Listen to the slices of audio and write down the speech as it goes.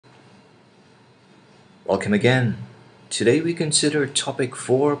Welcome again. Today we consider topic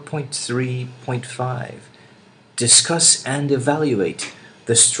 4.3.5. Discuss and evaluate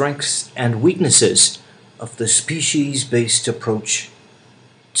the strengths and weaknesses of the species-based approach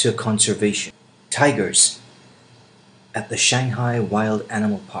to conservation. Tigers at the Shanghai Wild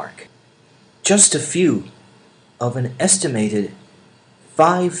Animal Park. Just a few of an estimated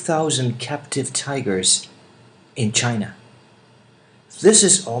 5,000 captive tigers in China. This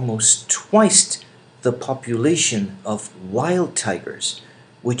is almost twice the population of wild tigers,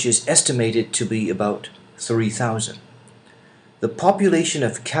 which is estimated to be about 3,000. The population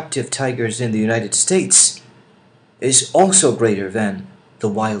of captive tigers in the United States is also greater than the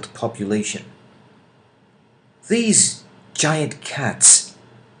wild population. These giant cats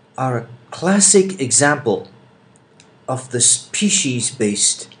are a classic example of the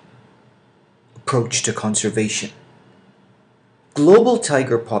species-based approach to conservation. Global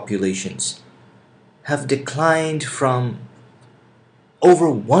tiger populations have declined from over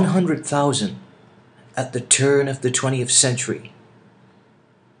 100,000 at the turn of the 20th century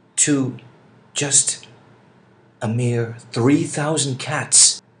to just a mere 3,000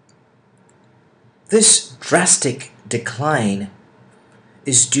 cats. This drastic decline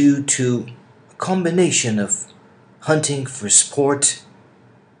is due to a combination of hunting for sport,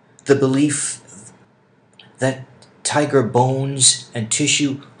 the belief that tiger bones and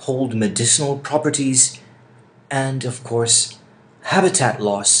tissue hold medicinal properties, and of course, habitat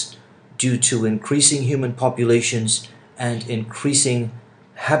loss due to increasing human populations and increasing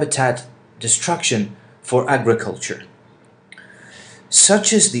habitat destruction for agriculture.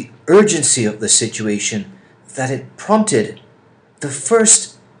 Such is the urgency of the situation that it prompted the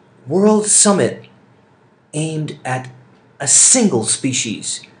first World Summit aimed at a single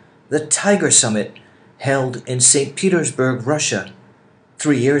species, the Tiger Summit, held in St. Petersburg, Russia,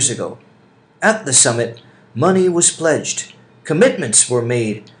 3 years ago. At the summit, money was pledged, commitments were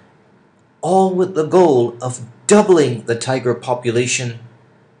made, all with the goal of doubling the tiger population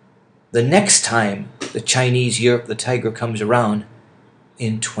the next time the Chinese Year of the Tiger comes around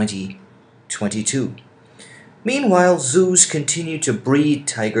in 2022. Meanwhile, zoos continue to breed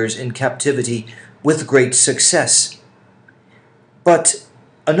tigers in captivity with great success. But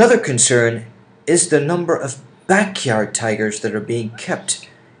another concern is the number of backyard tigers that are being kept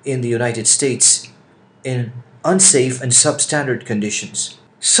in the United States in unsafe and substandard conditions.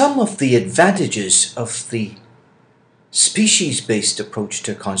 Some of the advantages of the species-based approach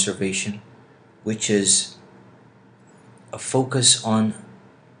to conservation, which is a focus on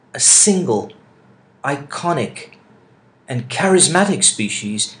a single, iconic, and charismatic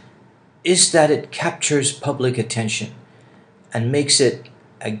species, is that it captures public attention and makes it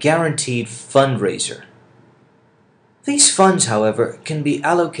a guaranteed fundraiser. These funds, however, can be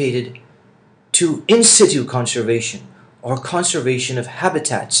allocated to in situ conservation or conservation of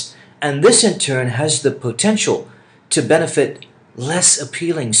habitats, and this in turn has the potential to benefit less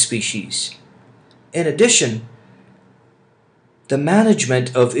appealing species. In addition, the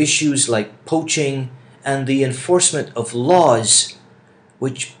management of issues like poaching and the enforcement of laws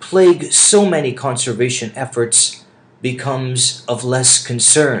which plague so many conservation efforts becomes of less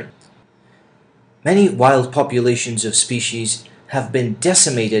concern. Many wild populations of species have been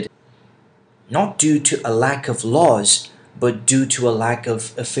decimated not due to a lack of laws, but due to a lack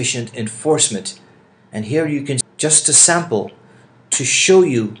of efficient enforcement. And here you can just a sample to show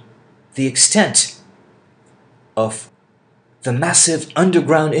you the extent of the massive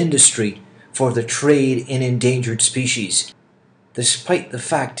underground industry for the trade in endangered species, despite the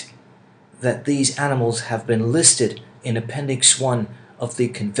fact that these animals have been listed in Appendix 1 of the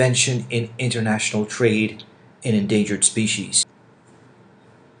Convention in International Trade in Endangered Species.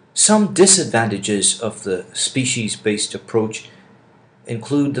 Some disadvantages of the species-based approach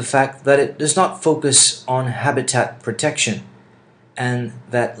include the fact that it does not focus on habitat protection, and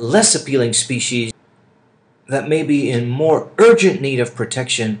that less appealing species that may be in more urgent need of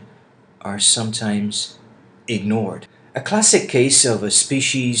protection are sometimes ignored. A classic case of a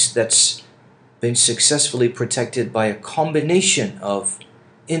species that's been successfully protected by a combination of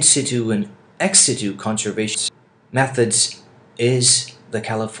in situ and ex situ conservation methods is the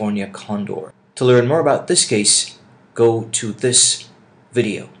California condor. To learn more about this case, go to this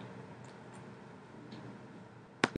video.